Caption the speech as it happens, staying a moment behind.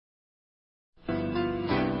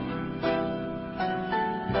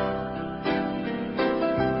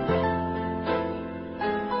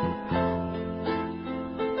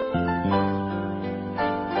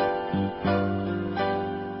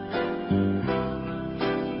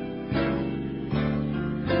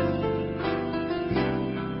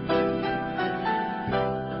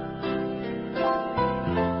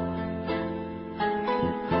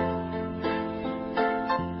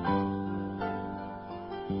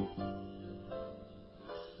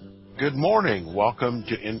Good morning. Welcome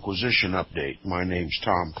to Inquisition Update. My name's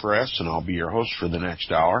Tom Kress, and I'll be your host for the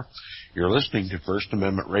next hour. You're listening to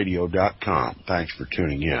FirstAmendmentRadio.net. Thanks for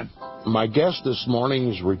tuning in. My guest this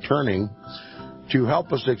morning is returning to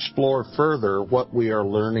help us explore further what we are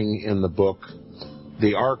learning in the book,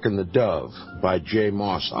 The Ark and the Dove by J.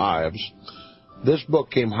 Moss Ives. This book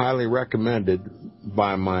came highly recommended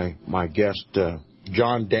by my guest,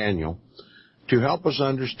 John Daniel, to help us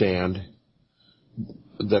understand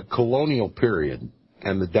the colonial period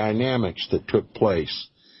and the dynamics that took place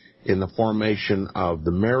in the formation of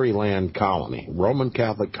the Maryland colony, Roman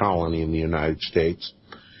Catholic colony in the United States,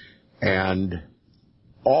 and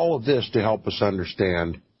all of this to help us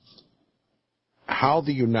understand how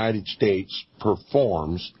the United States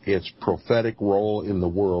performs its prophetic role in the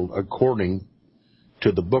world according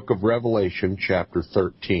to the book of Revelation, chapter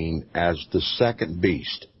 13, as the second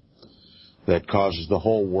beast that causes the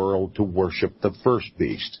whole world to worship the first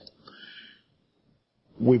beast.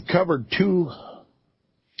 We've covered two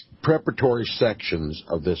preparatory sections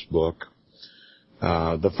of this book,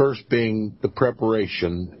 the first being the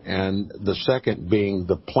preparation and the second being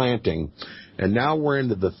the planting. And now we're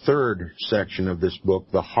into the third section of this book,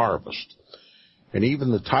 the harvest. And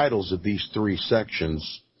even the titles of these three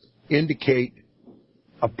sections indicate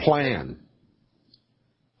a plan,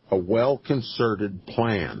 a well-concerted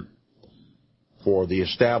plan for the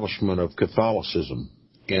establishment of Catholicism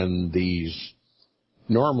in these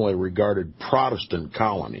normally regarded Protestant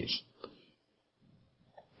colonies,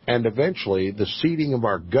 and eventually the seating of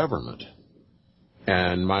our government.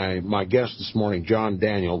 And my guest this morning, John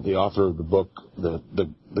Daniel, the author of the book, the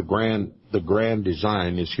Grand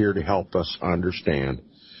Design, is here to help us understand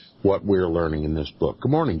what we're learning in this book. Good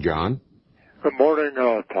morning, John. Good morning,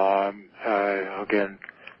 Tom. Again,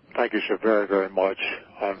 thank you so very, very much.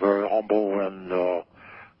 I'm very humble and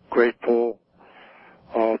grateful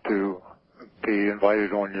to be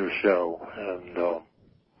invited on your show. And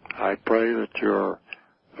I pray that your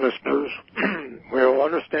listeners will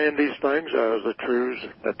understand these things as the truths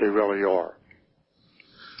that they really are.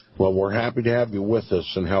 Well, we're happy to have you with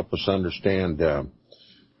us and help us understand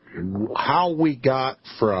how we got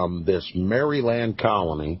from this Maryland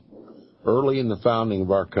colony early in the founding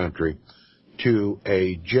of our country to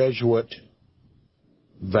a Jesuit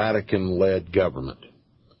Vatican-led government.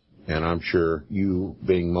 And I'm sure you,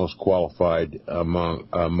 being most qualified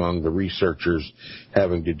among the researchers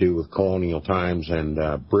having to do with colonial times and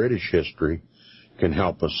British history, can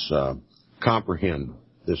help us comprehend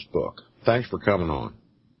this book. Thanks for coming on.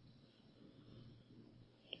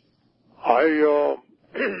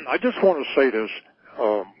 I just want to say this,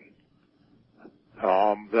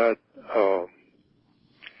 that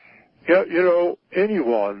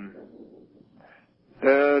anyone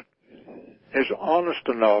that is honest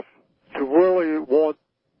enough to really want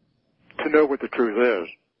to know what the truth is,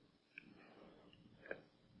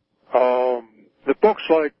 the books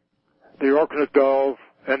like The Ark and the Dove,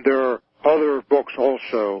 and there are other books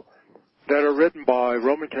also that are written by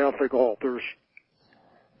Roman Catholic authors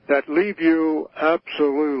that leave you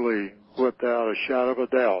absolutely without a shadow of a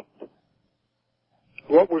doubt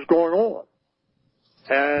what was going on.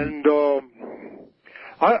 And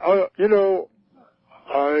I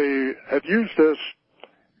have used this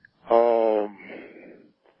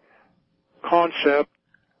concept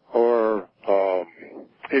or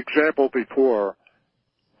example before.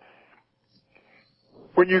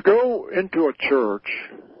 When you go into a church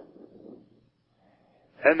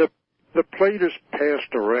and the plate is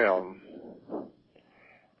passed around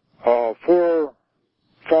for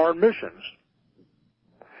foreign missions,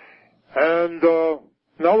 and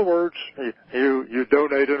in other words, you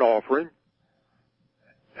donate an offering,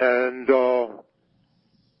 and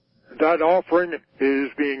that offering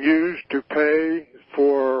is being used to pay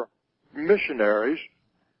for missionaries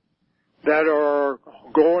that are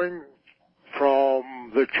going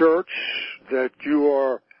from the church that you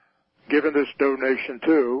are giving this donation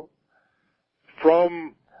to,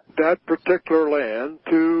 from that particular land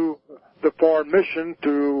to the foreign mission,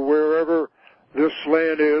 to wherever this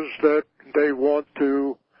land is that they want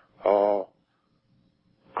to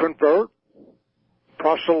convert,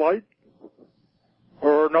 proselyte,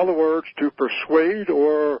 or in other words, to persuade,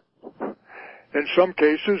 or in some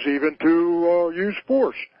cases even to use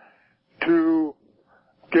force to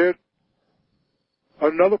get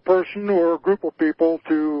another person or a group of people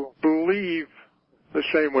to believe the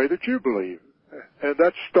same way that you believe. And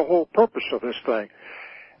that's the whole purpose of this thing.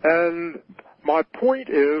 And my point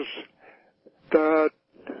is that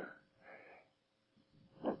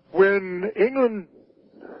when England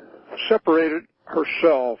separated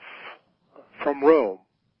herself from Rome,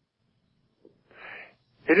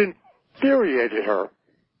 it infuriated her.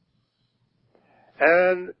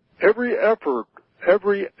 And every effort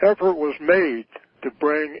was made to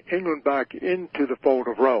bring England back into the fold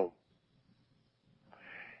of Rome.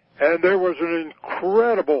 And there was an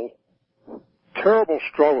incredible, terrible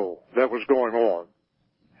struggle that was going on.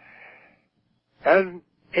 And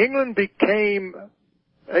England became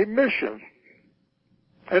a mission.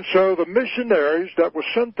 And so the missionaries that were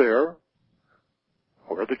sent there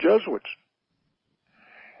were the Jesuits.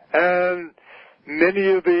 And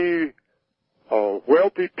many of the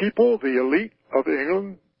wealthy people, the elite of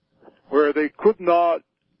England, where they could not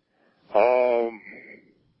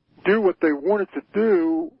do what they wanted to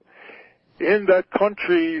do in that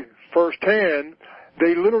country firsthand,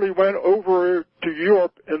 they literally went over to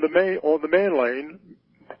Europe on the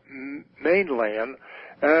mainland,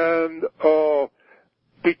 and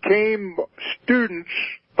became students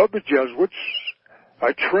of the Jesuits,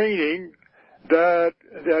 a training that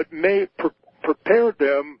prepared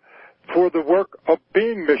them for the work of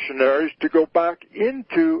being missionaries to go back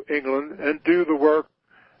into England and do the work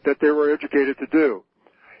that they were educated to do.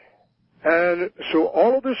 And so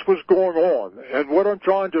all of this was going on, and what I'm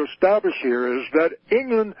trying to establish here is that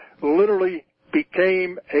England literally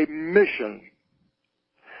became a mission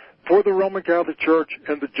for the Roman Catholic Church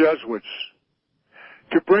and the Jesuits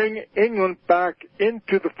to bring England back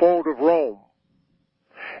into the fold of Rome.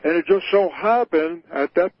 And it just so happened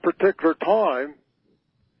at that particular time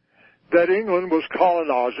that England was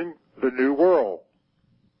colonizing the New World.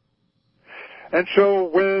 And so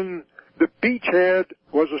when the beachhead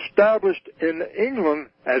was established in England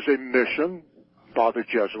as a mission by the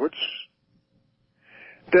Jesuits,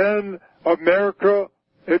 then America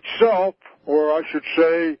itself, or I should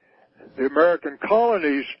say the American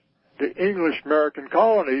colonies, the English American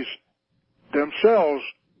colonies themselves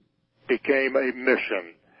became a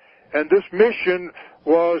mission. And this mission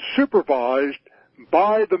was supervised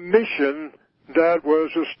by the mission that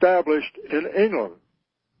was established in England.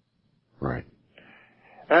 Right.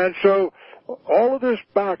 And so all of this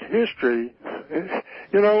back history,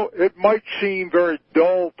 it might seem very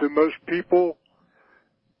dull to most people,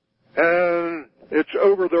 and it's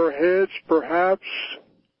over their heads perhaps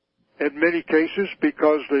in many cases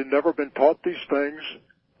because they've never been taught these things.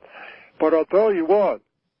 But I'll tell you what,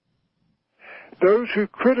 those who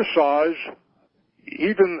criticize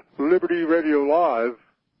even Liberty Radio Live,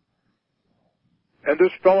 and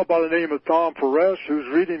this fellow by the name of Tom Perez who's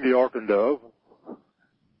reading the Ark the Dove,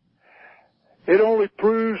 it only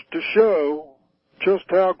proves to show just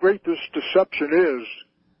how great this deception is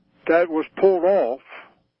that was pulled off.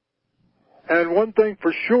 And one thing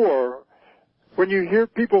for sure, when you hear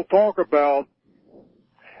people talk about,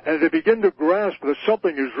 and they begin to grasp that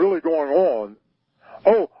something is really going on,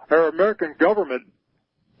 our American government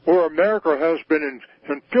or America has been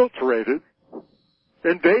infiltrated,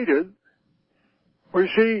 invaded, we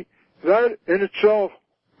see that in itself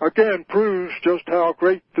again proves just how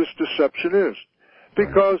great this deception is.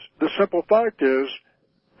 Because the simple fact is,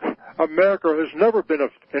 America has never been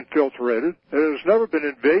infiltrated. It has never been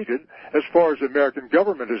invaded as far as the American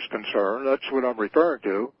government is concerned. That's what I'm referring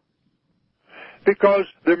to. Because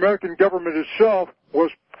the American government itself was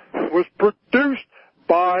produced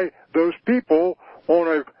by those people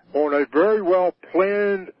on a very well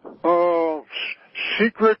planned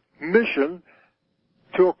secret mission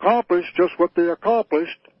to accomplish just what they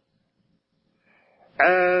accomplished.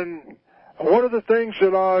 And one of the things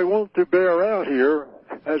that I want to bear out here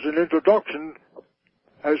as an introduction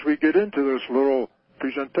as we get into this little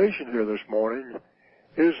presentation here this morning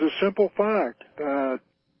is the simple fact that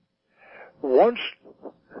once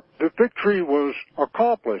the victory was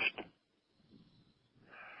accomplished,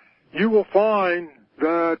 you will find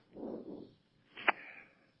that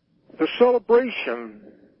the celebration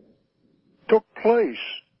took place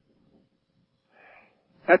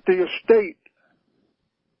at the estate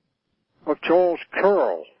of Charles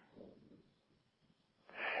Curl.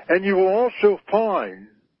 And you will also find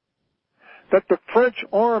that the French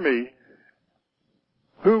army,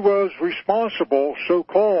 who was responsible,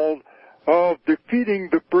 so-called, of defeating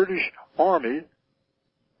the British army,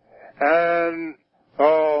 and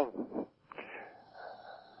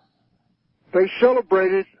they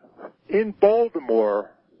celebrated in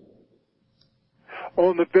Baltimore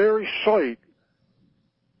on the very site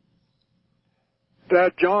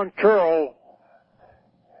that John Carroll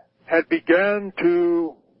had began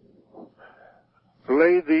to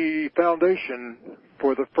lay the foundation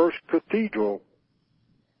for the first cathedral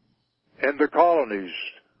in the colonies.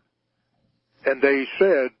 And they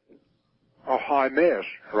said a high mass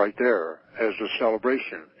right there as a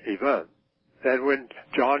celebration event. And when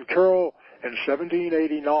John Carroll in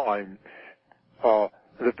 1789,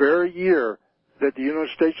 the very year that the United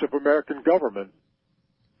States of American government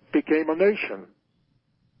became a nation.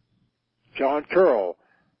 John Carroll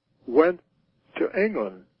went to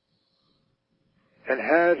England and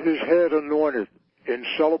had his head anointed in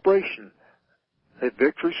celebration, a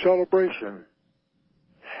victory celebration,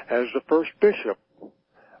 as the first bishop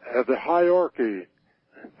of the hierarchy,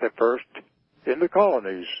 the first in the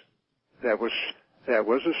colonies that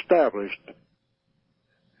was established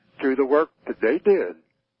through the work that they did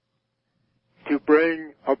to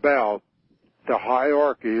bring about the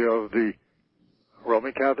hierarchy of the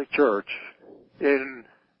Roman Catholic Church in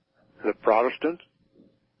the Protestant,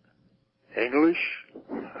 English,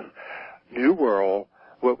 New World,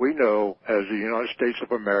 what we know as the United States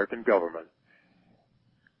of American government.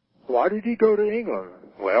 Why did he go to England?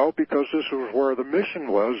 Well, because this was where the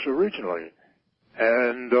mission was originally.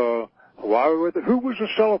 And who was the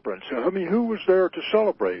celebrants? I mean, who was there to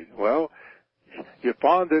celebrate? Well, you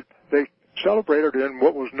find that they celebrated in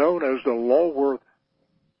what was known as the Lulworth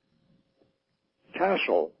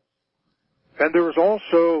Castle. And there was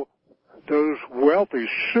also those wealthy,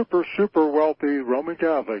 super wealthy Roman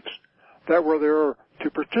Catholics that were there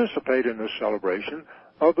to participate in the celebration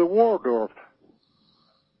of the Waldorf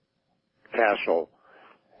Castle.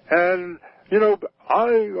 And, you know,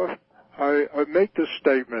 I make this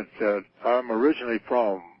statement that I'm originally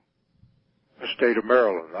from the state of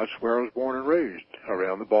Maryland. That's where I was born and raised,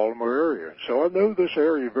 around the Baltimore area. So I know this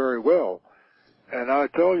area very well. And I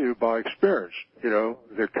tell you by experience, you know,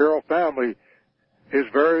 the Carroll family is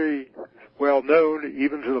very well known,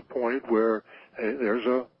 even to the point where there's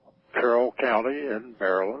a Carroll County in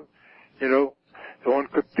Maryland. You know, on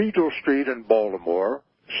Cathedral Street in Baltimore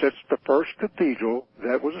sits the first cathedral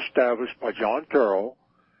that was established by John Carroll,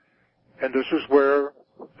 and this is where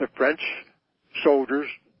the French soldiers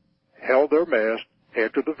held their mass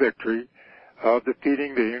after the victory of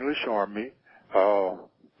defeating the English army, John,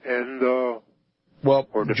 England,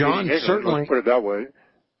 certainly, let's put it that way,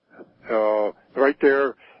 right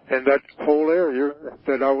there in that whole area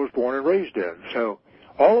that I was born and raised in. So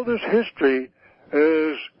all of this history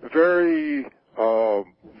is very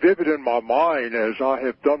vivid in my mind as I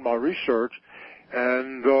have done my research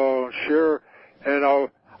and share. And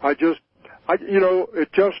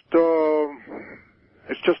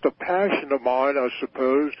it's just a passion of mine, I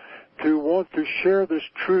suppose, to want to share this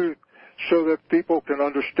truth so that people can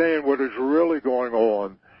understand what is really going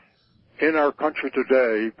on in our country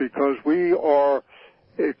today, because we are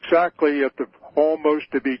exactly at almost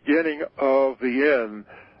the beginning of the end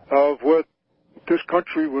of what this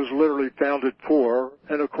country was literally founded for.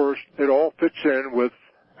 And of course, it all fits in with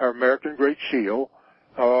our American Great Seal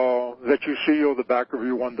that you see on the back of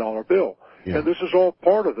your $1 bill. Yeah. And this is all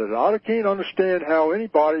part of it. I can't understand how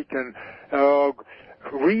anybody can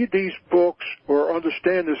read these books or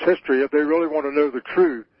understand this history if they really want to know the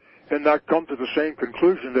truth and not come to the same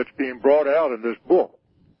conclusion that's being brought out in this book.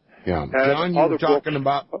 Yeah, John,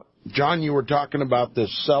 you were talking about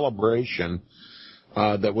this celebration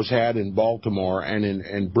that was had in Baltimore and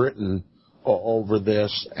in Britain over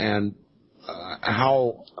this, and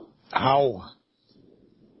how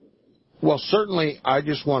well, certainly I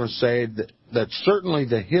just want to say that certainly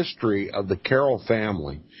the history of the Carroll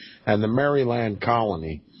family and the Maryland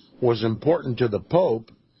colony was important to the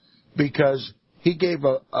Pope, because he gave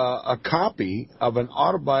a copy of an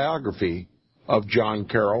autobiography of John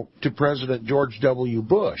Carroll to President George W.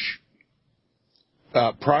 Bush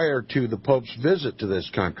prior to the Pope's visit to this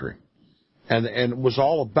country. And it was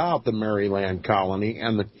all about the Maryland colony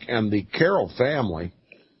and the Carroll family.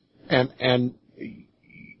 And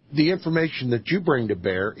the information that you bring to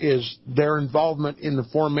bear is their involvement in the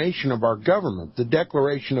formation of our government, the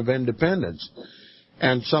Declaration of Independence,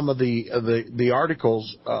 and some of the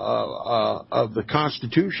articles of the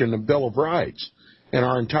Constitution and Bill of Rights, and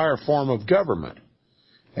our entire form of government.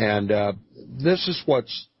 And this is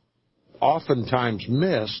what's oftentimes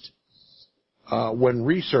missed when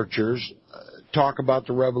researchers talk about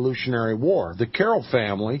the Revolutionary War. The Carroll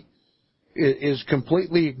family is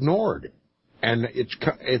completely ignored. And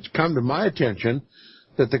it's come to my attention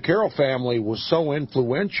that the Carroll family was so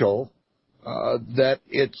influential that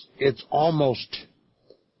it's almost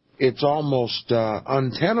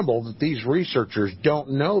untenable that these researchers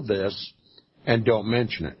don't know this and don't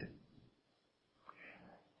mention it.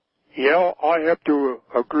 Yeah, I have to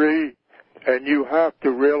agree, and you have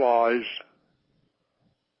to realize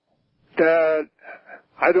that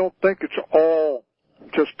I don't think it's all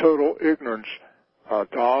just total ignorance,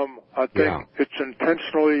 Tom. I think it's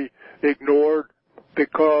intentionally ignored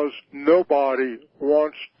because nobody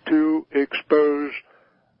wants to expose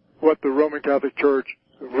what the Roman Catholic Church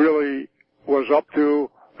really was up to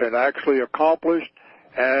and actually accomplished.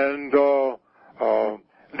 And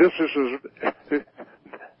this is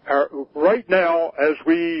right now, as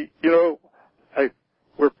we,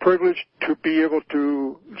 we're privileged to be able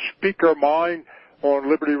to speak our mind on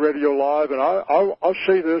Liberty Radio Live, and I'll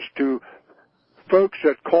say this to folks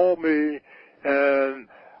that call me, and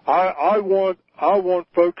I want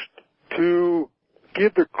folks to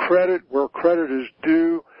give the credit where credit is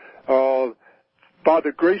due. By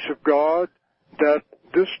the grace of God, that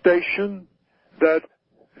this station that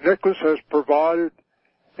Nicholas has provided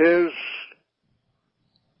is,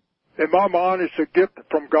 in my mind, it's a gift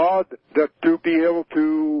from God, that to be able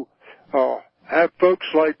to have folks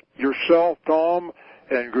like yourself, Tom,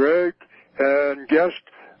 and Greg, and guests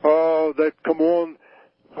that come on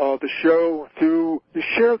the show to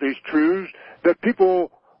share these truths that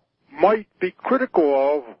people might be critical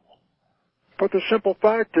of. But the simple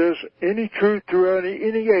fact is, any truth through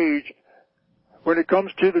any age, when it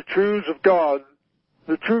comes to the truths of God,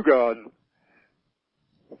 the true God,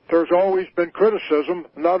 there's always been criticism,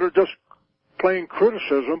 not just plain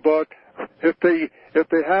criticism, but if they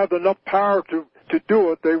have enough power to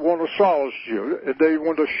do it, they want to solace you, and they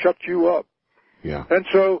want to shut you up. Yeah. And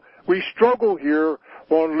so we struggle here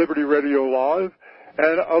on Liberty Radio Live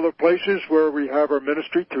and other places where we have our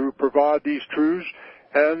ministry to provide these truths.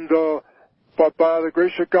 And but by the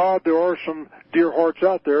grace of God, there are some dear hearts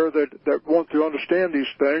out there that want to understand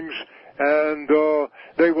these things, and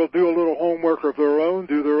they will do a little homework of their own,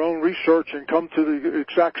 do their own research, and come to the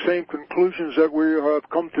exact same conclusions that we have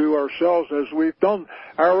come to ourselves as we've done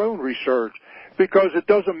our own research. Because it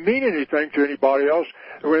doesn't mean anything to anybody else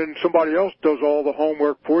when somebody else does all the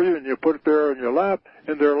homework for you and you put it there in their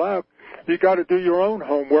lap. You got to do your own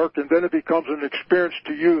homework, and then it becomes an experience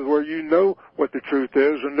to you where you know what the truth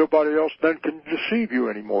is, and nobody else then can deceive you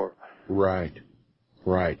anymore. Right.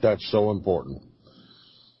 That's so important.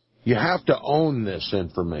 You have to own this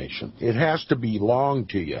information. It has to belong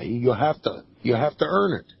to you. You have to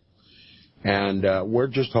earn it. And we're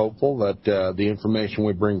just hopeful that the information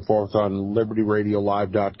we bring forth on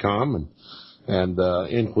LibertyRadioLive.com and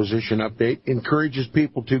Inquisition Update encourages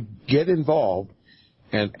people to get involved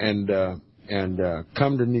and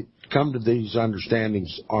come to these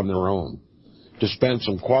understandings on their own, to spend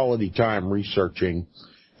some quality time researching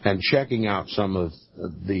and checking out some of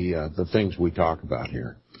the things we talk about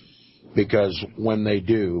here. Because when they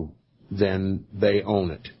do, then they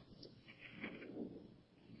own it.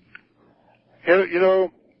 You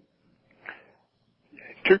know,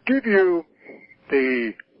 to give you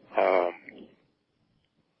the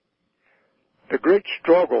great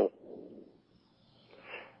struggle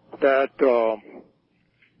that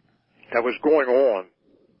was going on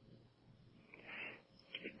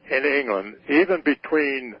in England, even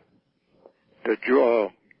between the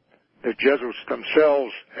Jesuits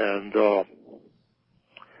themselves and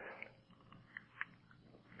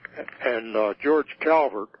George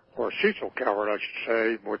Calvert, or Cecil Calvert, I should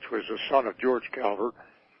say, which was the son of George Calvert,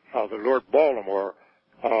 the Lord Baltimore.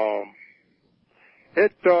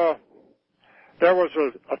 There was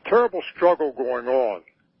a terrible struggle going on,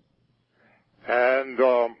 and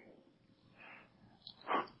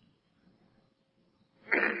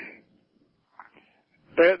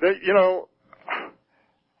you know,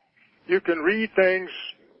 you can read things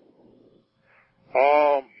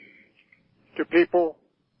to people,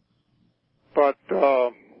 but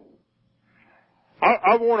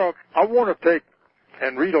I want to take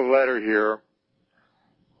and read a letter here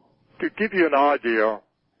to give you an idea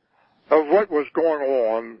of what was going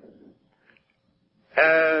on.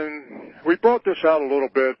 And we brought this out a little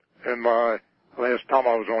bit in my last time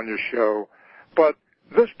I was on your show, but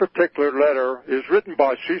this particular letter is written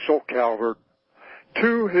by Cecil Calvert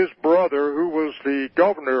to his brother, who was the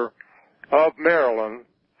governor of Maryland.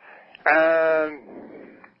 And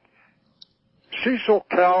Cecil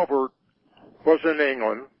Calvert was in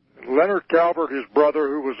England. Leonard Calvert, his brother,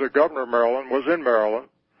 who was the governor of Maryland, was in Maryland.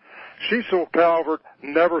 Cecil Calvert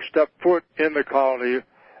never stepped foot in the colony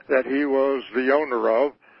that he was the owner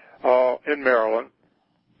of in Maryland.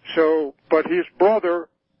 So, but his brother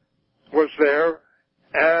was there,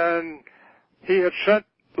 and he had sent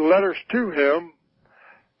letters to him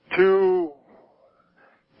to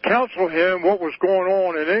counsel him what was going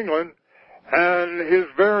on in England, and his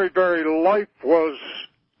very, very life was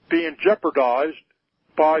being jeopardized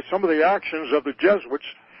by some of the actions of the Jesuits,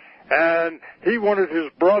 and he wanted his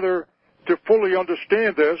brother to fully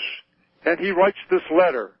understand this, and he writes this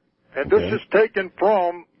letter. And this is taken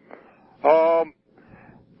from the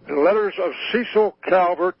letters of Cecil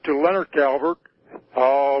Calvert to Leonard Calvert,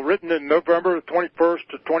 written in November 21st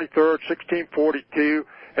to 23rd, 1642,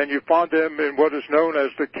 and you find them in what is known as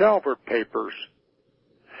the Calvert Papers.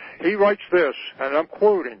 He writes this, and I'm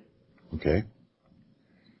quoting. Okay.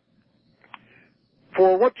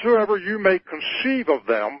 For whatsoever you may conceive of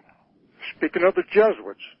them, speaking of the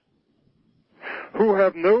Jesuits, who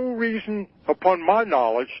have no reason upon my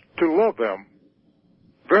knowledge to love them,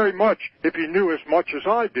 very much if you knew as much as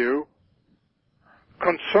I do,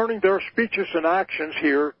 concerning their speeches and actions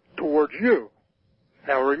here towards you.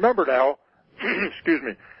 Now remember now, excuse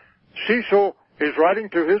me, Cecil is writing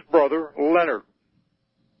to his brother Leonard,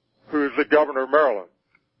 who is the governor of Maryland.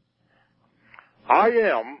 I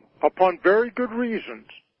am, upon very good reasons,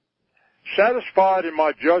 satisfied in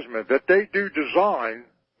my judgment that they do design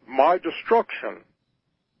my destruction,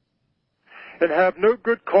 and have no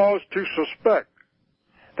good cause to suspect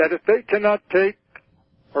that if they cannot take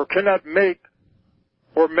or cannot make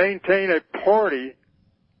or maintain a party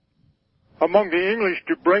among the English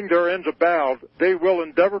to bring their ends about, they will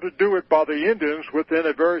endeavor to do it by the Indians within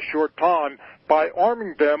a very short time, by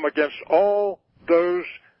arming them against all those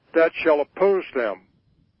that shall oppose them,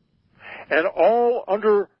 and all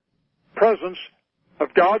under presence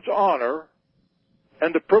of God's honor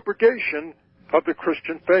and the propagation of the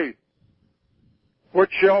Christian faith,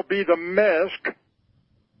 which shall be the mask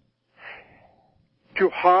to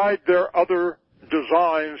hide their other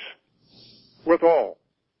designs withal.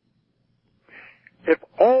 If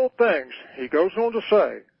all things, he goes on to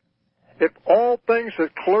say, if all things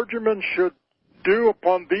that clergymen should do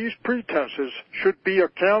upon these pretenses should be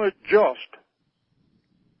accounted just,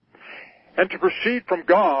 and to proceed from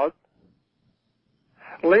God,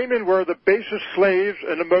 laymen were the basest slaves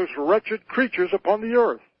and the most wretched creatures upon the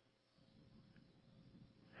earth.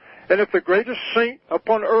 And if the greatest saint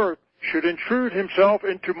upon earth should intrude himself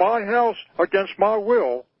into my house against my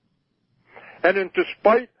will, and in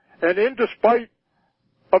despite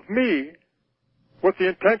of me, with the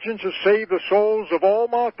intention to save the souls of all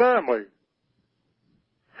my family,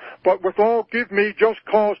 but withal give me just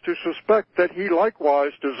cause to suspect that he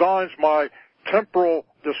likewise designs my temporal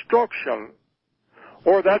destruction,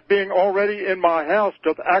 or that being already in my house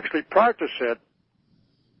doth actually practice it,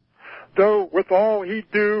 though withal he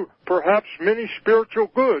do perhaps many spiritual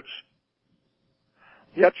goods,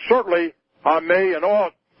 yet certainly I may and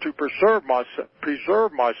ought to preserve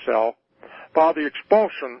myself by the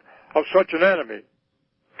expulsion of such an enemy,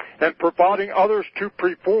 and providing others to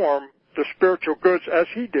perform the spiritual goods as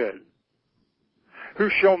he did, who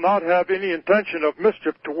shall not have any intention of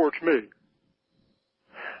mischief towards me.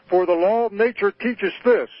 For the law of nature teaches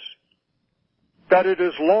this, that it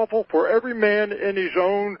is lawful for every man in his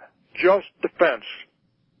own just defense.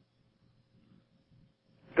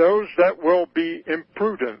 Those that will be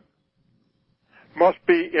imprudent must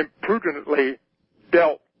be imprudently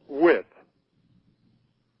dealt with.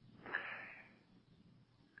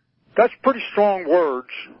 That's pretty strong words.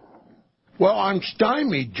 Well, I'm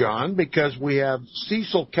stymied, John, because we have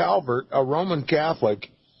Cecil Calvert, a Roman Catholic,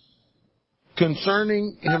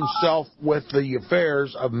 concerning himself with the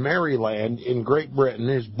affairs of Maryland in Great Britain.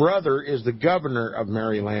 His brother is the governor of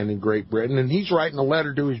Maryland in Great Britain, and he's writing a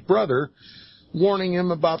letter to his brother warning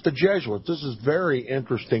him about the Jesuits. This is very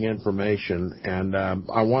interesting information, and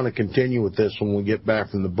I want to continue with this when we get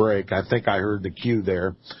back from the break. I think I heard the cue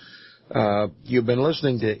there. You've been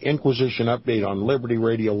listening to Inquisition Update on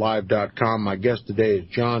LibertyRadioLive.com. My guest today is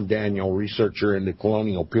John Daniel, researcher into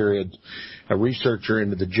colonial periods, a researcher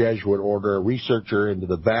into the Jesuit order, a researcher into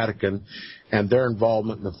the Vatican and their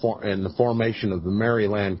involvement in the formation of the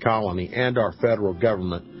Maryland colony and our federal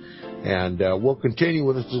government. And we'll continue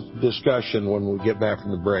with this discussion when we get back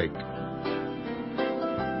from the break.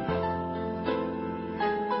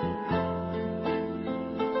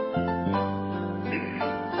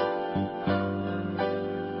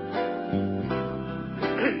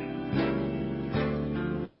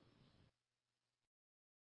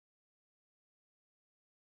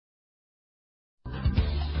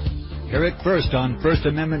 Hear it first on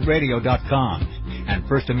FirstAmendmentRadio.com and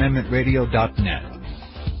FirstAmendmentRadio.net.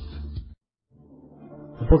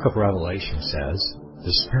 The book of Revelation says,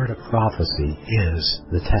 the spirit of prophecy is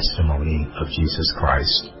the testimony of Jesus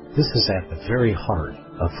Christ. This is at the very heart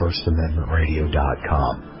of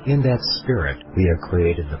FirstAmendmentRadio.com. In that spirit, we have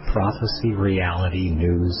created the Prophecy Reality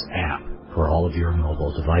News app for all of your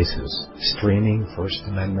mobile devices, streaming First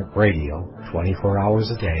Amendment Radio 24 hours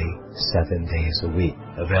a day, 7 days a week.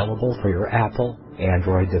 Available for your Apple,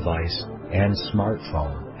 Android device, and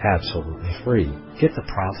smartphone absolutely free. Get the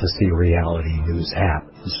Prophecy Reality News app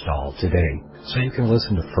installed today so you can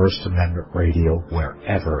listen to First Amendment Radio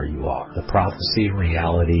wherever you are. The Prophecy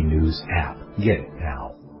Reality News app. Get it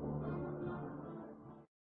now.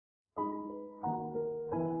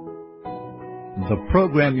 The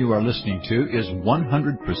program you are listening to is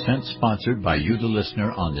 100% sponsored by you, the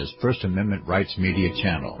listener, on this First Amendment Rights Media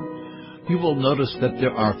channel. You will notice that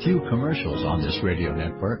there are few commercials on this radio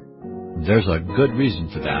network. There's a good reason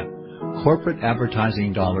for that. Corporate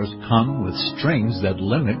advertising dollars come with strings that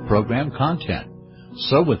limit program content.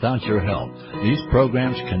 So without your help, these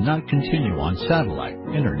programs cannot continue on satellite,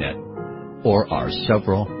 internet, or our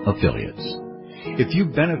several affiliates. If you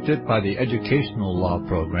benefit by the educational law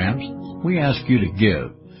programs, we ask you to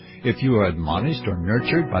give. If you are admonished or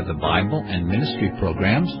nurtured by the Bible and ministry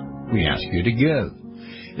programs, we ask you to give.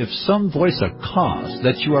 If some voice a cause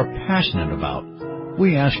that you are passionate about,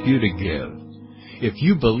 we ask you to give. If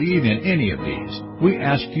you believe in any of these, we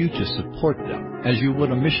ask you to support them as you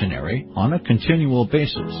would a missionary on a continual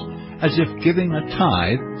basis, as if giving a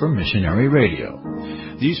tithe for missionary radio.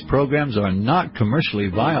 These programs are not commercially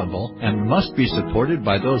viable and must be supported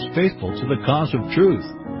by those faithful to the cause of truth.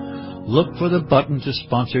 Look for the button to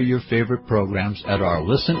sponsor your favorite programs at our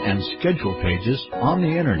listen and schedule pages on the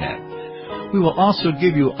Internet. We will also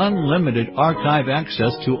give you unlimited archive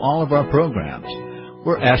access to all of our programs.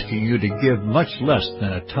 We're asking you to give much less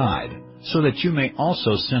than a tithe, so that you may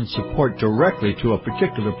also send support directly to a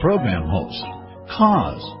particular program host,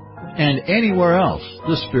 cause, and anywhere else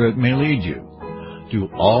the Spirit may lead you. Do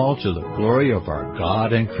all to the glory of our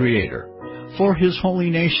God and Creator, for His holy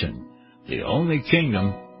nation, the only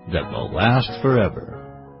kingdom that will last forever.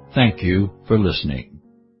 Thank you for listening.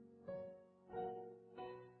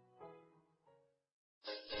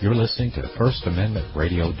 You're listening to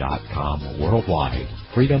FirstAmendmentRadio.com worldwide.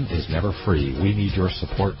 Freedom is never free. We need your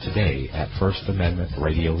support today at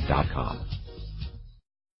FirstAmendmentRadio.com.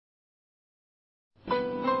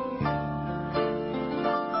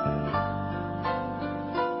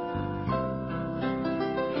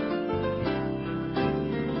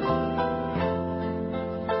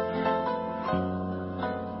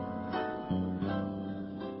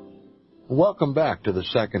 Welcome back to the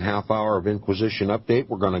second half hour of Inquisition Update.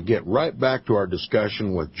 We're going to get right back to our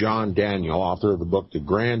discussion with John Daniel, author of the book The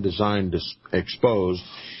Grand Design Exposed,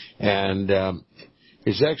 and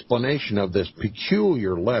his explanation of this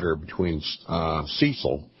peculiar letter between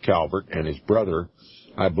Cecil Calvert and his brother,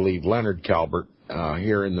 I believe Leonard Calvert,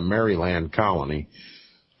 here in the Maryland colony,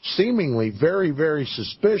 seemingly very, very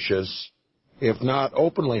suspicious, if not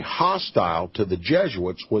openly hostile to the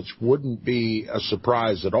Jesuits, which wouldn't be a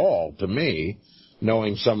surprise at all to me,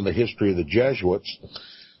 knowing some of the history of the Jesuits.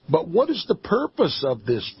 But what is the purpose of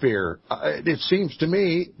this fear? It seems to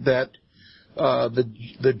me that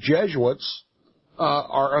the Jesuits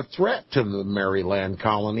are a threat to the Maryland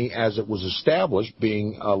colony as it was established,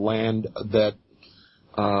 being a land that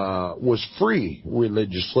was free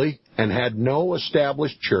religiously and had no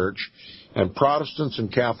established church, and Protestants and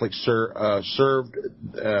Catholics served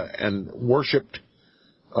and worshipped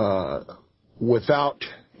without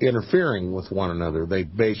interfering with one another. They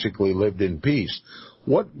basically lived in peace.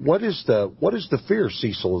 What is the fear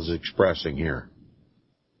Cecil is expressing here?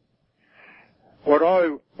 What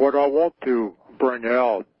I want to bring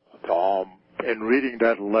out, Tom, in reading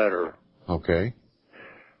that letter, okay,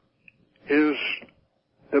 is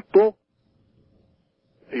the book,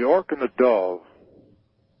 The Ark and the Dove,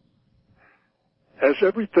 has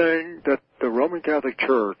everything that the Roman Catholic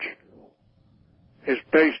Church is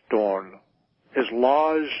based on, is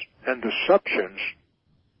lies and deceptions,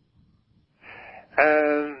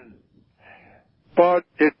 but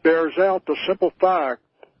it bears out the simple fact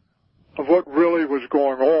of what really was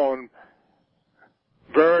going on,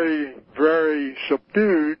 very, very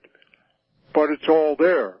subdued, but it's all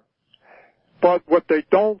there. But what they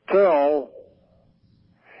don't tell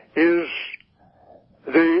is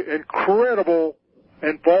the incredible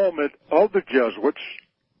involvement of the Jesuits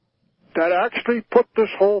that actually put this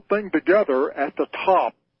whole thing together at the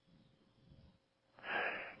top.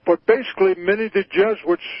 But basically, many of the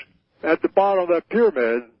Jesuits at the bottom of that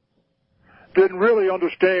pyramid didn't really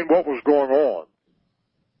understand what was going on.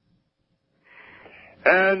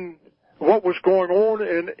 And what was going on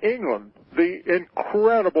in England, the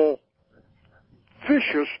incredible,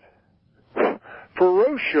 vicious,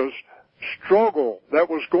 ferocious struggle that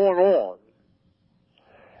was going on.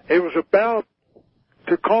 It was about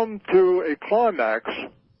to come to a climax,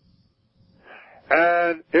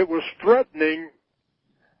 and it was threatening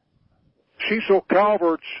Cecil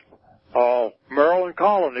Calvert's Maryland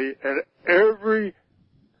colony and every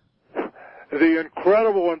the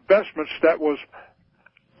incredible investments that was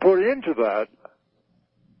put into that,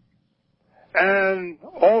 and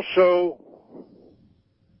also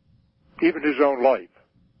even his own life.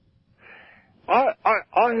 I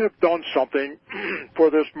have done something for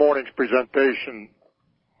this morning's presentation,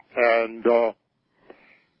 and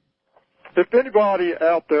if anybody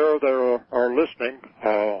out there that are listening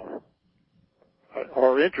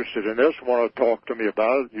are interested in this, want to talk to me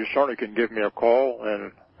about it, you certainly can give me a call.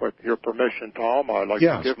 And with your permission, Tom, I'd like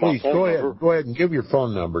to give my phone number. Go ahead and give your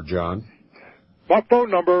phone number, John. My phone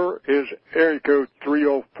number is area code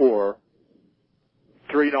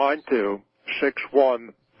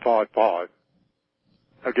 304-392-6155.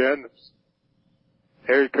 Again,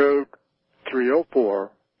 area code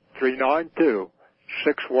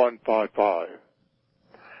 304-392-6155.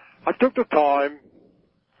 I took the time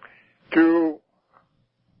to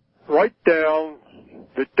write down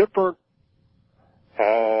the different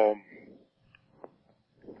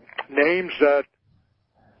names that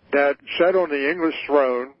sat on the English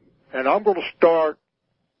throne, and I'm going to start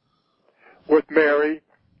with Mary,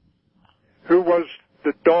 who was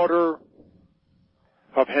the daughter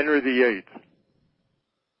of Henry VIII.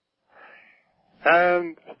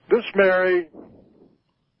 And this Mary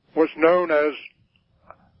was known as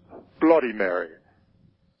Bloody Mary.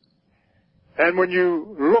 And when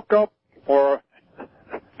you look up or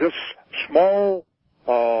this small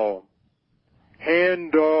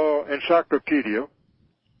hand encyclopedia,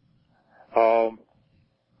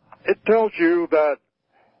 it tells you that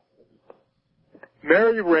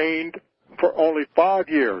Mary reigned for only 5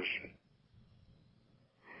 years,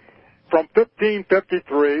 from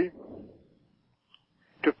 1553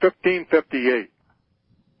 to 1558.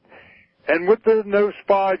 And within those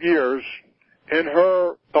 5 years, in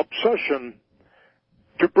her obsession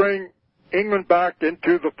to bring England back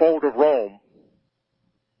into the fold of Rome,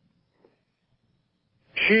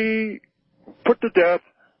 she put to death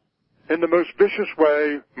in the most vicious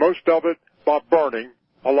way, most of it by burning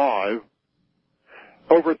alive,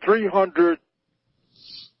 over 300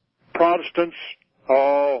 Protestants,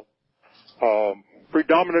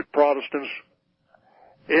 predominant Protestants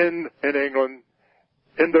in England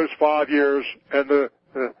in those 5 years, and the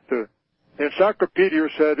encyclopedia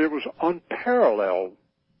said it was unparalleled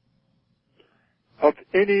of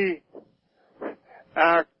any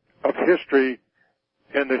act of history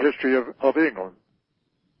in the history of England.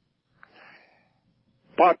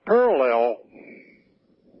 By parallel,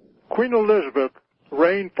 Queen Elizabeth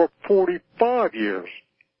reigned for 45 years.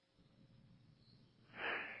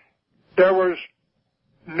 There was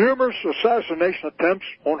numerous assassination attempts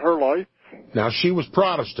on her life. Now, she was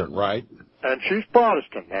Protestant, right? And she's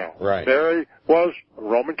Protestant now. Right. Mary was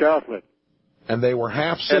Roman Catholic. And they were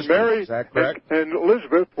half-sisters, and Mary, is that correct? And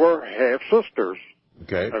Elizabeth were half-sisters.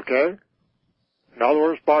 Okay. Okay? In other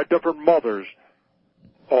words, by different mothers,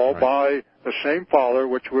 all right. by the same father,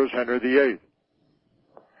 which was Henry VIII.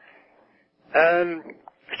 And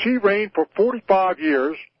she reigned for 45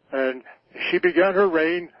 years, and she began her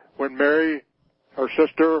reign when Mary, her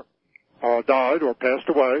sister, died or passed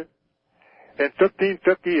away in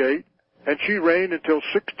 1558, and she reigned until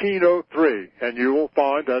 1603, and you will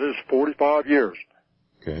find that is 45 years.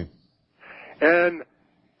 Okay. And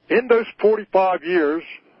in those 45 years,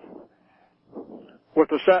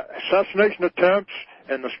 with assassination attempts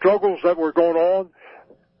and the struggles that were going on,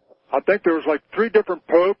 I think there was like 3 different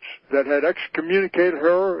popes that had excommunicated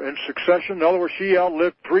her in succession. In other words, she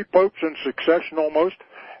outlived 3 popes in succession almost,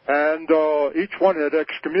 and each one had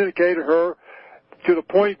excommunicated her to the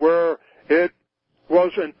point where it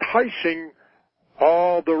was enticing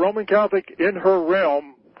the Roman Catholic in her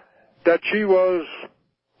realm that she was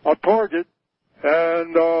a target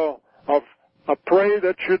and of a prey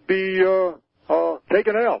that should be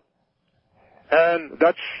taken out. And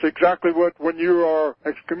that's exactly what, when you are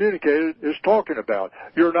excommunicated, is talking about.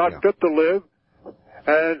 You're not fit to live,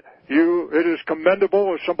 and it is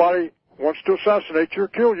commendable if somebody wants to assassinate you or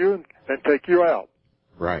kill you and take you out.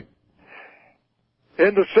 Right.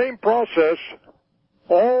 In the same process,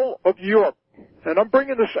 all of Europe, and I'm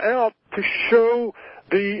bringing this out to show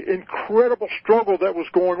the incredible struggle that was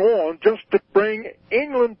going on just to bring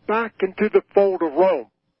England back into the fold of Rome.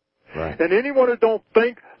 Right. And anyone who don't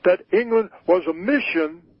think that England was a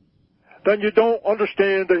mission, then you don't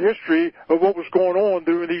understand the history of what was going on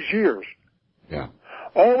during these years. Yeah.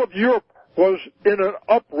 All of Europe was in an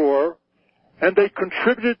uproar, and they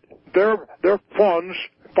contributed their funds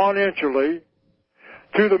financially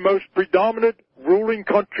to the most predominant ruling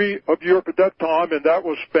country of Europe at that time, and that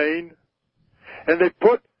was Spain. And they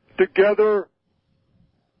put together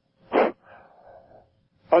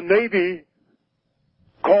a navy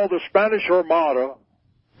called the Spanish Armada.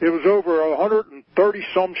 It was over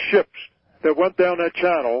 130-some ships that went down that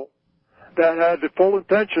channel that had the full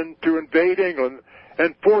intention to invade England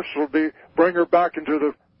and forcibly bring her back into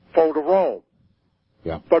the fold of Rome.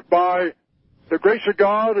 Yeah. But by the grace of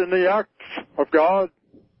God and the acts of God,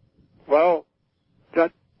 well,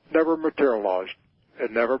 that never materialized.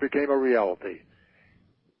 It never became a reality.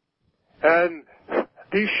 And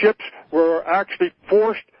these ships were actually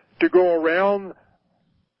forced to go around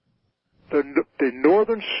the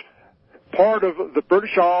northern part of the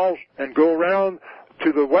British Isles and go around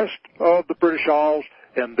to the west of the British Isles,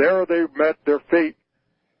 and there they met their fate.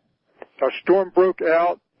 A storm broke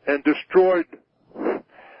out and destroyed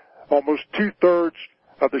almost two-thirds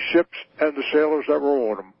of the ships and the sailors that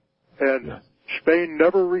were on them. And Spain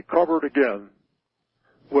never recovered again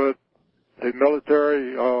with the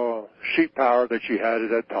military sheep power that she had at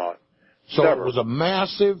that time. So never. It was a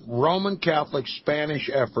massive Roman Catholic Spanish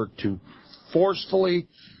effort to forcefully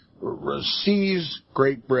seize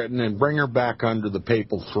Great Britain and bring her back under the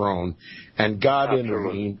papal throne, and God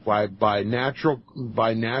intervened by natural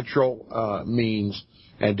means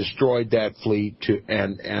and destroyed that fleet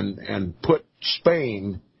and put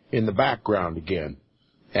Spain in the background again.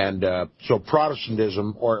 And so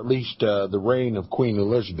Protestantism, or at least the reign of Queen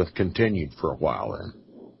Elizabeth, continued for a while then.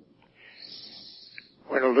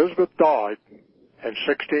 When Elizabeth died in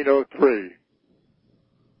 1603,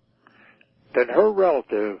 then her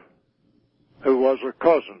relative, who was a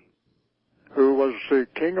cousin, who was the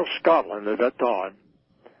King of Scotland at that time,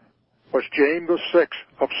 was James VI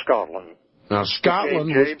of Scotland. Now,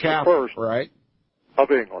 Scotland was Catholic, right?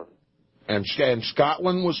 Of England. And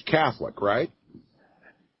Scotland was Catholic, right?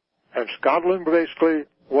 And Scotland basically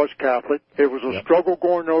was Catholic. It was a struggle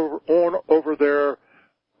going on over there,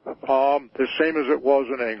 the same as it was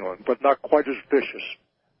in England, but not quite as vicious.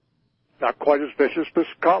 Not quite as vicious, but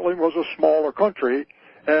Scotland was a smaller country,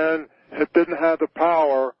 and it didn't have the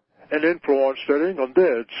power and influence that England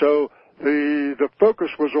did. So the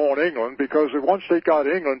focus was on England, because once they got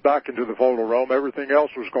England back into the fold of Rome, everything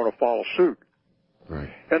else was going to follow suit. Right.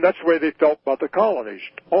 And that's the way they felt about the colonies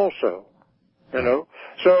also, you know.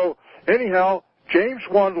 So anyhow, James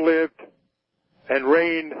I lived and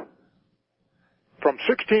reigned from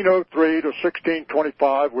 1603 to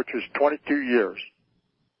 1625, which is 22 years.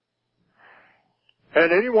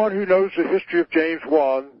 And anyone who knows the history of James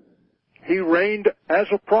I, he reigned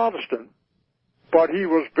as a Protestant, but he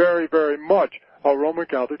was very, very much a Roman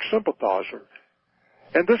Catholic sympathizer.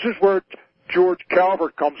 And this is where George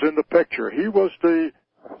Calvert comes in the picture. He was the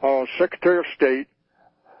Secretary of State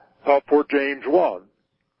for James I.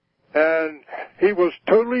 And he was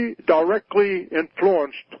totally directly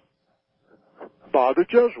influenced by the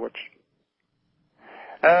Jesuits.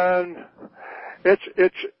 And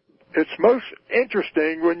it's most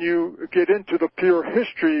interesting when you get into the pure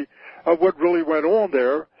history of what really went on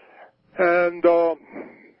there. And,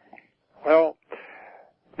 well,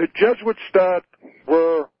 the Jesuits that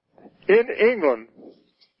were in England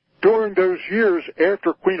during those years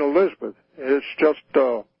after Queen Elizabeth is just,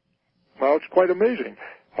 well, it's quite amazing.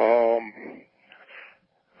 If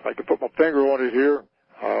I can put my finger on it here,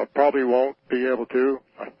 probably won't be able to.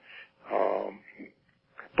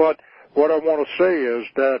 But what I want to say is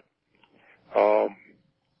that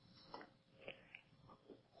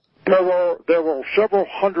there were several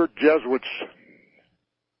hundred Jesuits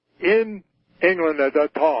in England at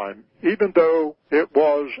that time, even though it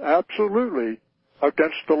was absolutely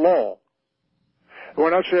against the law.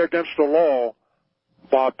 When I say against the law,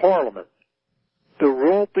 by Parliament, the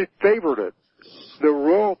royalty favored it. The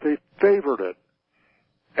royalty favored it.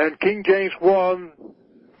 And King James I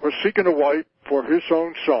was seeking a wife for his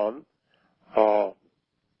own son,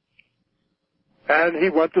 and he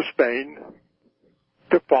went to Spain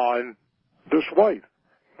to find this wife.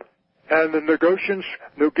 And the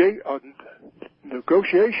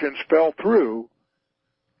negotiations fell through,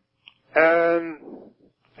 and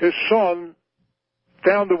his son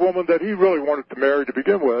found the woman that he really wanted to marry to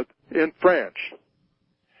begin with in France.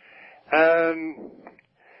 And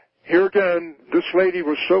here again, this lady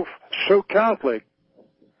was so Catholic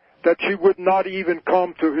that she would not even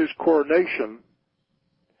come to his coronation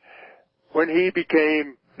when he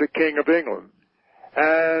became the King of England.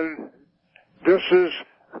 And this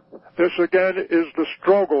again is the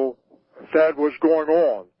struggle that was going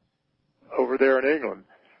on over there in England.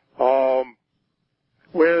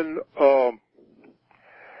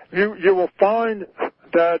 You will find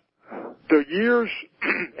that the years,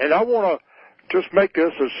 and I want to just make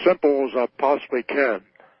this as simple as I possibly can.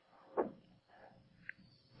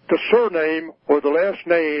 The surname or the last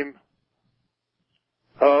name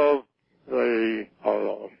of the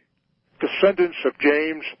descendants of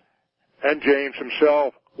James and James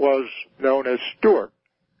himself was known as Stuart.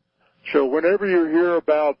 So whenever you hear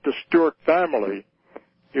about the Stuart family,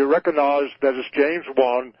 you recognize that it's James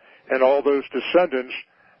I and all those descendants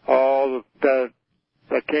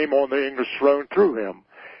that came on the English throne through him.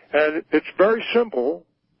 And it's very simple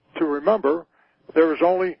to remember. There was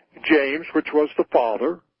only James, which was the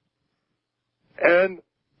father, and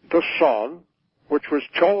the son, which was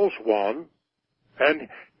Charles I, and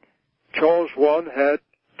Charles I had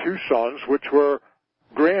two sons, which were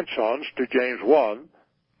grandsons to James I,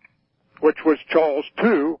 which was Charles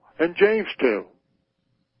II and James II.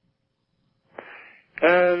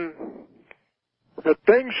 And the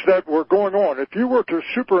things that were going on, if you were to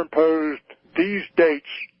superimpose these dates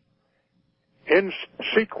in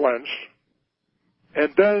sequence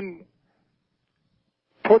and then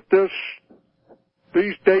put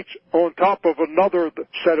these dates on top of another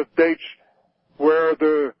set of dates where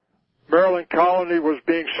the Maryland colony was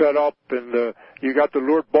being set up, and you got the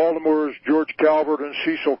Lord Baltimore's George Calvert and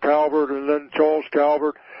Cecil Calvert and then Charles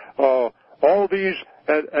Calvert, all these,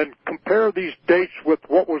 and compare these dates with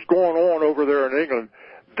what was going on over there in England,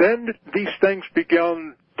 then these things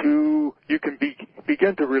begin to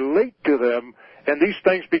relate to them, and these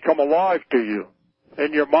things become alive to you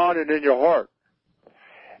in your mind and in your heart.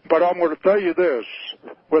 But I'm going to tell you this,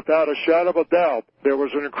 without a shadow of a doubt, there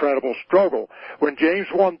was an incredible struggle. When James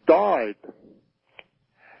I died,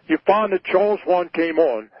 you find that Charles I came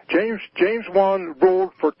on. James I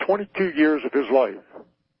ruled for 22 years of his life.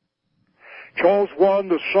 Charles I,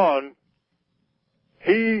 the son,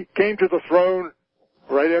 he came to the throne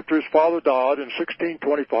right after his father died in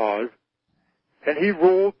 1625, and he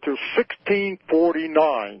ruled till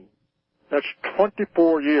 1649. That's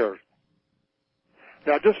 24 years.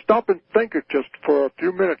 Now, just stop and think it just for a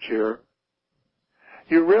few minutes here.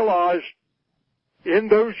 You realize in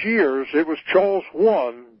those years, it was Charles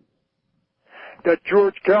I that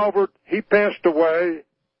George Calvert, he passed away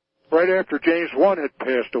right after James I had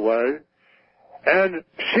passed away, and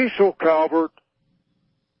Cecil Calvert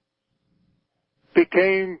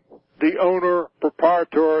became the owner,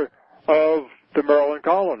 proprietor of the Maryland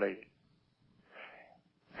colony.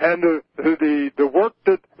 And the work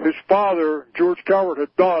that his father, George Calvert,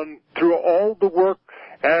 had done through all the work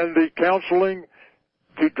and the counseling,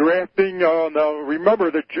 the drafting. Now, remember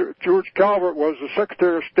that George Calvert was the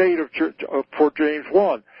Secretary of State for James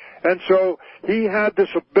I. And so he had this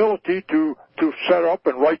ability to set up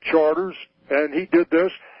and write charters, and he did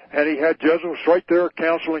this, and he had Jesuits right there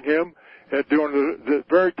counseling him during the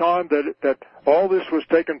very time that all this was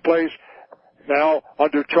taking place now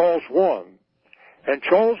under Charles I. And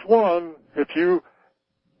Charles I, if you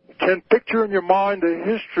can picture in your mind the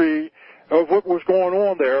history of what was going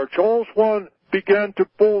on there, Charles I began to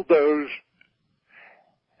bulldoze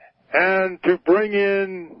and to bring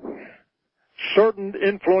in certain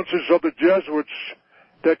influences of the Jesuits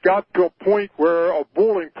that got to a point where, a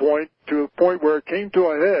boiling point, to a point where it came to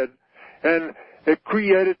a head, and it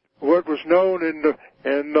created what was known in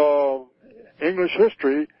English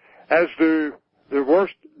history as the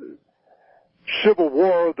worst civil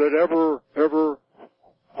war that ever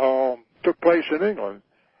took place in England.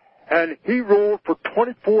 And he ruled for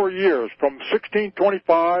 24 years, from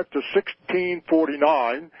 1625 to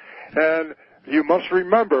 1649. And you must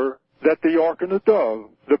remember that the Ark and the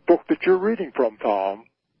Dove, the book that you're reading from, Tom,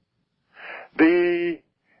 the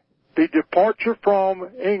departure from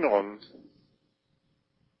England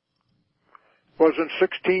was in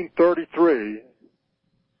 1633,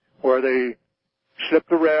 where they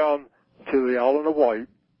slipped around to the Island of Wight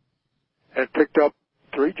and picked up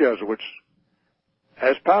 3 Jesuits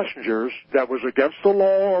as passengers. That was against the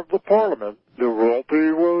law of the Parliament. The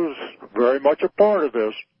royalty was very much a part of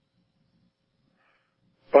this.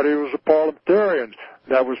 But it was the parliamentarians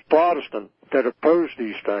that was Protestant that opposed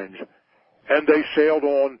these things. And they sailed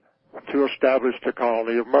on to establish the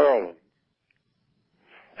colony of Maryland.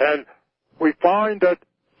 And we find that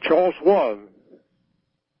Charles I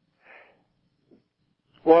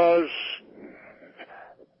was,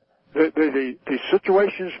 the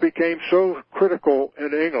situations became so critical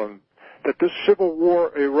in England that this civil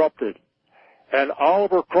war erupted. And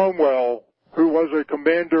Oliver Cromwell, who was a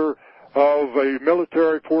commander of a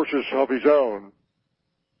military forces of his own,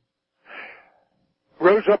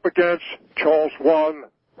 rose up against Charles I,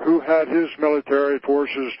 who had his military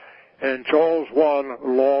forces, and Charles I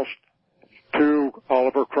lost to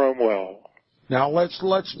Oliver Cromwell. Now,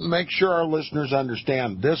 let's make sure our listeners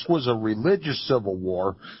understand this was a religious civil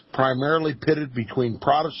war, primarily pitted between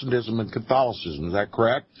Protestantism and Catholicism. Is that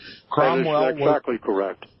correct? That is exactly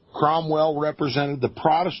correct. Cromwell represented the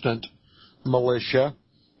Protestant militia,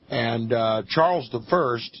 and Charles I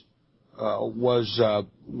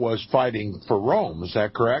was fighting for Rome. Is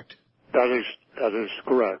that correct? That is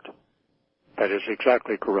correct. That is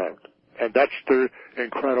exactly correct. And that's the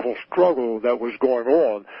incredible struggle that was going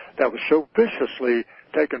on, that was so viciously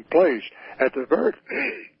taking place at the very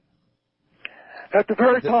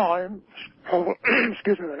time.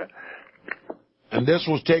 Excuse me a minute. And this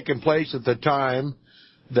was taking place at the time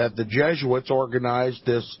that the Jesuits organized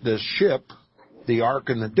this ship, the Ark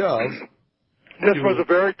and the Dove. This was the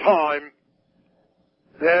very time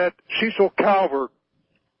that Cecil Calvert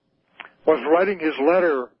was writing his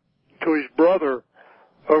letter to his brother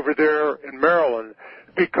over there in Maryland,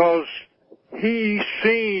 because he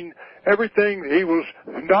seen everything. He was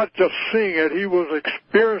not just seeing it, he was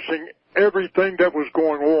experiencing everything that was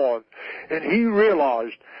going on. And he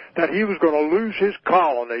realized that he was going to lose his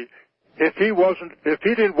colony if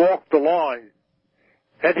he didn't walk the line.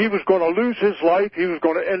 And he was going to lose his life. He was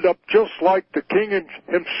going to end up just like the king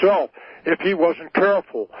himself if he wasn't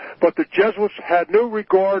careful. But the Jesuits had no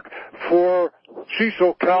regard for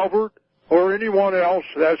Cecil Calvert or anyone else.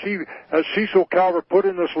 As Cecil Calvert put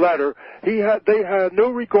in this letter, they had no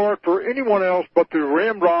regard for anyone else but to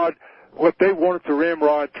ramrod what they wanted to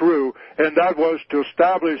ramrod through, and that was to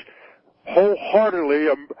establish wholeheartedly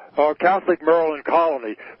a Catholic Maryland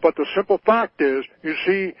colony. But the simple fact is, you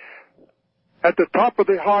see, at the top of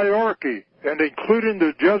the hierarchy, and including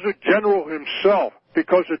the Jesuit general himself,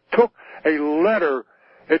 because it took a letter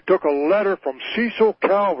from Cecil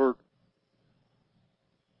Calvert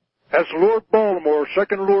as Lord Baltimore,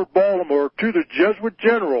 Second Lord Baltimore, to the Jesuit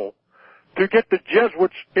general to get the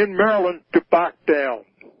Jesuits in Maryland to back down.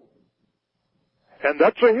 And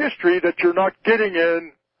that's a history that you're not getting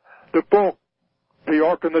in the book, The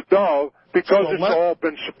Ark and the Dove, because it's all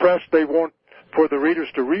been suppressed. They want for the readers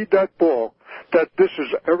to read that book, that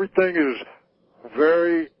everything is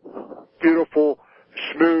very beautiful,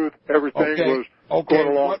 smooth, everything was going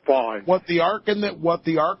along fine. What the Ark and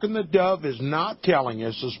the Dove is not telling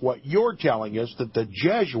us is what you're telling us, that the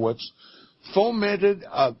Jesuits fomented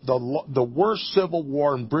the worst civil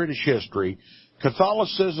war in British history.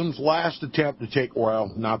 Catholicism's last attempt to take,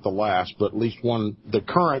 well, not the last, but at least the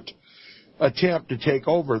current attempt to take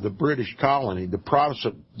over the British colony, the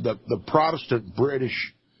Protestant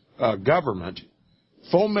British government,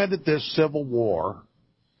 fomented this civil war,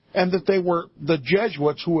 and that they were the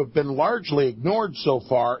Jesuits, who have been largely ignored so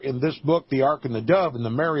far in this book, The Ark and the Dove, in the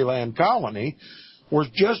Maryland colony, were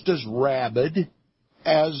just as rabid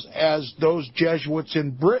as those Jesuits in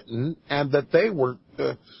Britain, and that they were,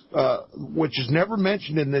 which is never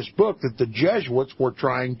mentioned in this book, that the Jesuits were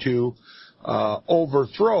trying to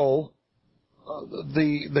overthrow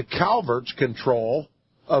the Calvert's control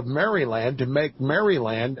of Maryland to make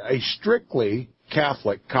Maryland a strictly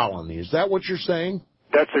Catholic colony. Is that what you're saying?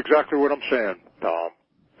 That's exactly what I'm saying, Tom.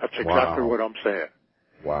 That's exactly what I'm saying.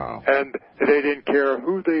 Wow. And they didn't care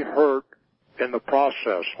who they hurt in the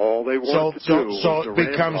process. All they wanted to do was to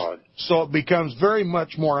ramrod. So it becomes very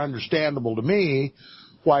much more understandable to me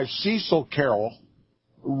why Cecil Calvert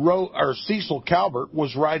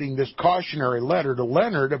was writing this cautionary letter to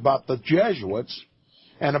Leonard about the Jesuits,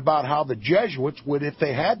 and about how the Jesuits would, if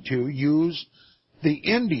they had to, use the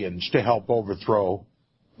Indians to help overthrow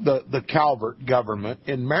the Calvert government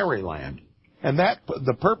in Maryland. And that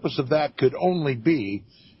the purpose of that could only be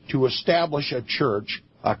to establish a church,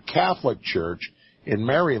 a Catholic church in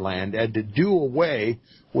Maryland, and to do away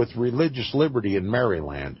with religious liberty in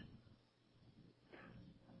Maryland.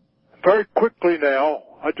 Very quickly now,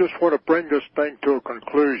 I just want to bring this thing to a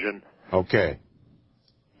conclusion. Okay.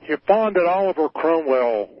 You find that Oliver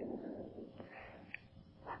Cromwell,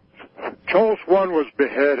 Charles I was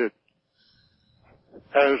beheaded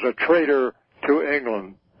as a traitor to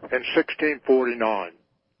England in 1649.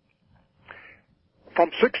 From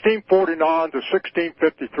 1649 to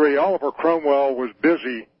 1653, Oliver Cromwell was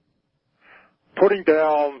busy putting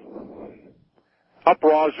down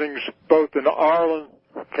uprisings both in Ireland,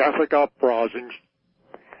 Catholic uprisings,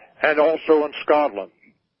 and also in Scotland.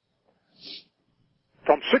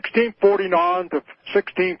 From 1649 to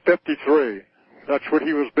 1653, that's what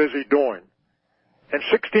he was busy doing. In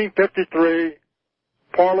 1653,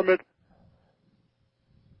 Parliament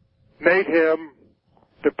made him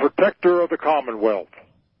the protector of the Commonwealth.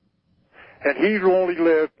 And he only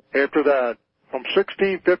lived, after that, from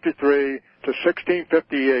 1653 to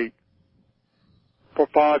 1658 for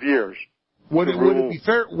 5 years. Would it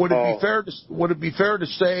be fair to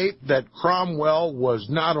say that Cromwell was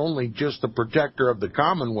not only just the protector of the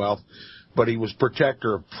Commonwealth, but he was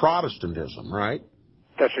protector of Protestantism, right?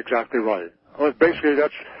 That's exactly right. Well, basically,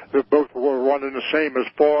 they both were one and the same as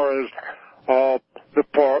far as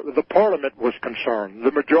the Parliament was concerned,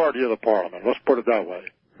 the majority of the Parliament. Let's put it that way.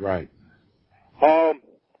 Right.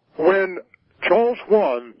 When Charles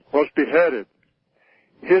I was beheaded,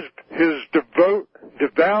 his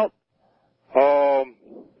devout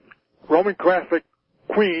Roman Catholic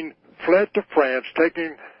queen fled to France,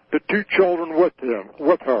 taking the two children with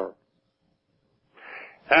her.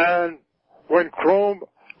 And when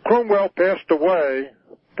Cromwell passed away,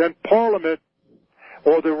 then Parliament,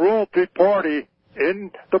 or the royalty party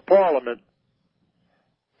in the Parliament,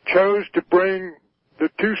 chose to bring the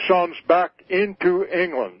two sons back into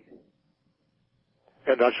England.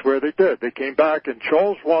 And that's where they did. They came back, and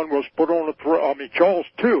Charles I was put on the throne. Charles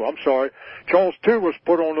II was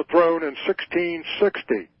put on the throne in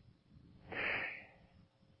 1660.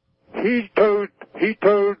 He towed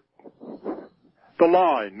the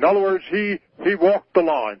line. In other words, he walked the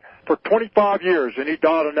line for 25 years, and he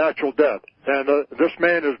died a natural death. And this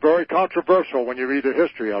man is very controversial when you read the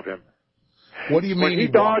history of him. What do you mean? When he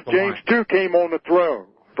died, James II came on the throne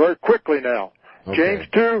very quickly now. Okay. James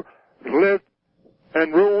II lived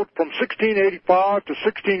and ruled from 1685 to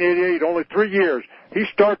 1688, only 3 years. He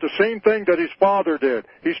started the same thing that his father did.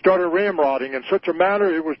 He started ramrodding in such a manner,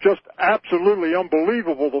 it was just absolutely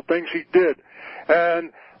unbelievable the things he did.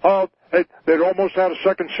 And they'd almost had a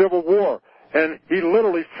second civil war. And he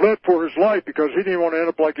literally fled for his life because he didn't want to end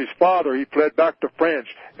up like his father. He fled back to France.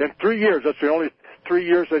 In 3 years, that's the only 3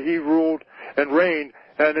 years that he ruled and reigned.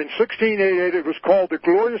 And in 1688, it was called the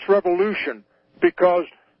Glorious Revolution because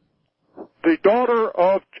the daughter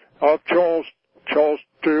of Charles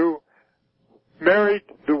II married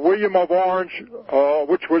the William of Orange,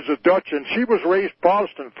 which was a Dutch, and she was raised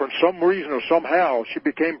Protestant for some reason or somehow. She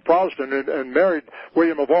became Protestant and married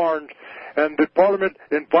William of Orange, and the Parliament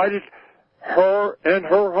invited her and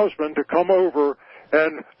her husband to come over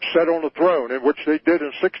and sit on the throne, in which they did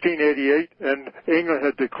in 1688, and England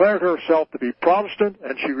had declared herself to be Protestant,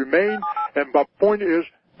 and she remained, and my point is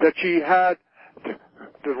that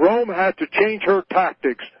Rome had to change her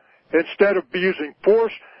tactics. Instead of using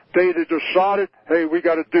force, they had decided, hey, we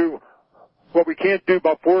got to do what we can't do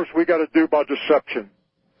by force, we got to do by deception.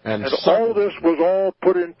 And all this was all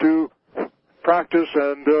put into practice,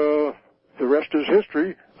 and the rest is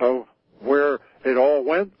history of where it all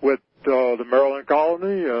went with the Maryland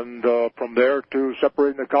colony, and from there to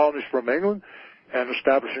separating the colonies from England and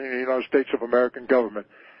establishing the United States of American government.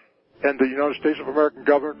 And the United States of American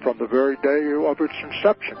government, from the very day of its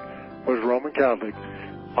inception, was Roman Catholic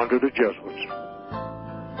under the Jesuits.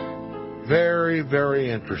 Very, very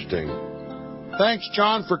interesting. Thanks,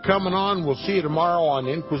 John, for coming on. We'll see you tomorrow on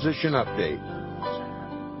Inquisition Update.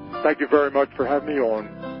 Thank you very much for having me on.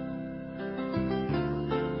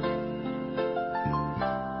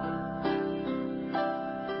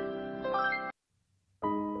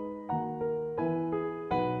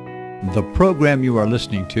 The program you are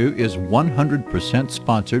listening to is 100%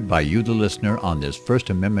 sponsored by you, the listener, on this First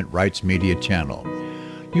Amendment Rights Media channel.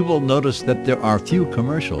 You will notice that there are few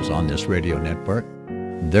commercials on this radio network.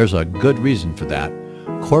 There's a good reason for that.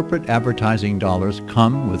 Corporate advertising dollars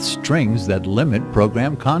come with strings that limit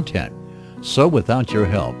program content. So without your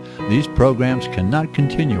help, these programs cannot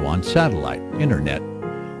continue on satellite, internet,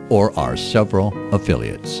 or our several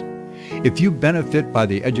affiliates. If you benefit by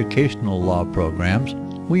the educational law programs,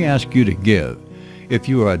 we ask you to give. If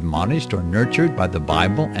you are admonished or nurtured by the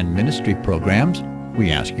Bible and ministry programs,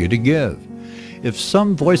 we ask you to give. If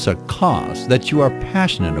some voice a cause that you are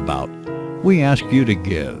passionate about, we ask you to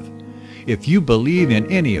give. If you believe in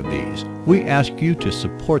any of these, we ask you to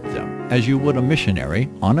support them as you would a missionary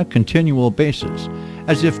on a continual basis,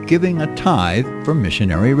 as if giving a tithe for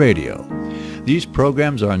missionary radio. These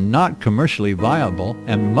programs are not commercially viable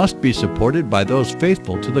and must be supported by those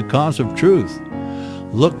faithful to the cause of truth.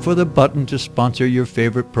 Look for the button to sponsor your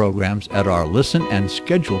favorite programs at our listen and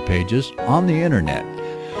schedule pages on the internet.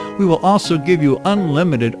 We will also give you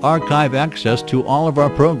unlimited archive access to all of our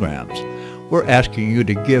programs. We're asking you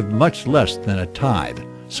to give much less than a tithe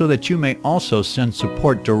so that you may also send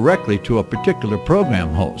support directly to a particular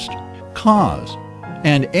program host, cause,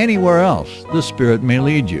 and anywhere else the Spirit may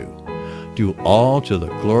lead you. Do all to the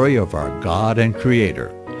glory of our God and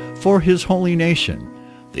Creator, for His holy nation,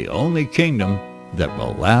 the only kingdom that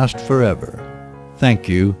will last forever. Thank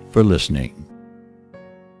you for listening.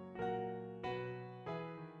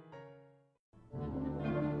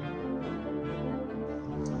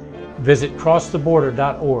 Visit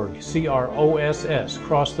crosstheborder.org, CROSS,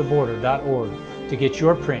 crosstheborder.org, to get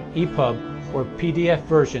your print, EPUB, or PDF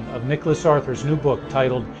version of Nicholas Arthur's new book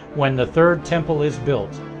titled When the Third Temple is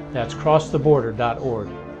Built. That's crosstheborder.org.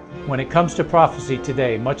 When it comes to prophecy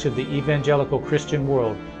today, much of the evangelical Christian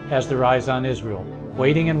world has their eyes on Israel,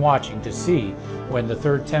 waiting and watching to see when the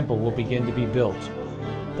third temple will begin to be built.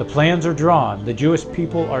 The plans are drawn. The Jewish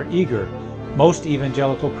people are eager. Most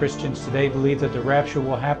evangelical Christians today believe that the rapture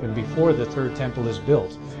will happen before the third temple is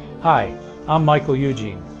built. Hi, I'm Michael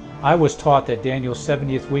Eugene. I was taught that Daniel's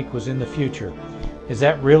 70th week was in the future. Is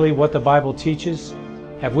that really what the Bible teaches?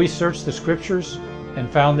 Have we searched the scriptures and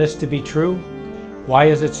found this to be true? Why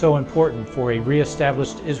is it so important for a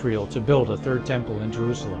re-established Israel to build a third temple in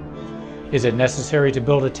Jerusalem? Is it necessary to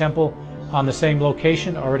build a temple on the same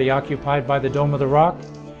location already occupied by the Dome of the Rock?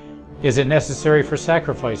 Is it necessary for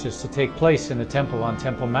sacrifices to take place in the temple on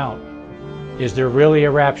Temple Mount? Is there really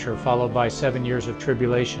a rapture followed by 7 years of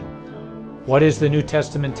tribulation? What is the New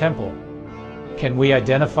Testament temple? Can we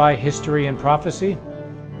identify history and prophecy?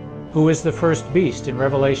 Who is the first beast in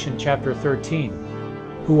Revelation chapter 13?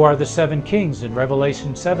 Who are the 7 kings in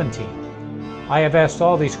Revelation 17? I have asked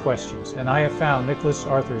all these questions, and I have found Nicholas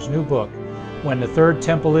Arthur's new book, When the Third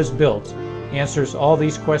Temple is Built, answers all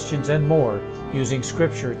these questions and more using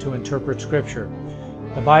Scripture to interpret Scripture.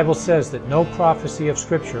 The Bible says that no prophecy of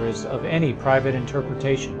Scripture is of any private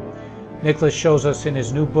interpretation. Nicholas shows us in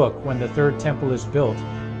his new book, When the Third Temple is Built,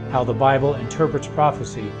 how the Bible interprets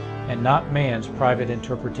prophecy and not man's private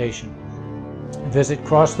interpretation. Visit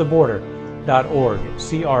crosstheborder.org,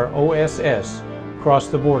 C-R-O-S-S,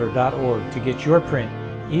 crosstheborder.org to get your print,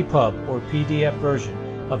 EPUB, or PDF version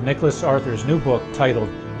of Nicholas Arthur's new book titled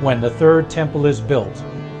When the Third Temple is Built.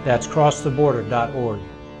 That's crosstheborder.org.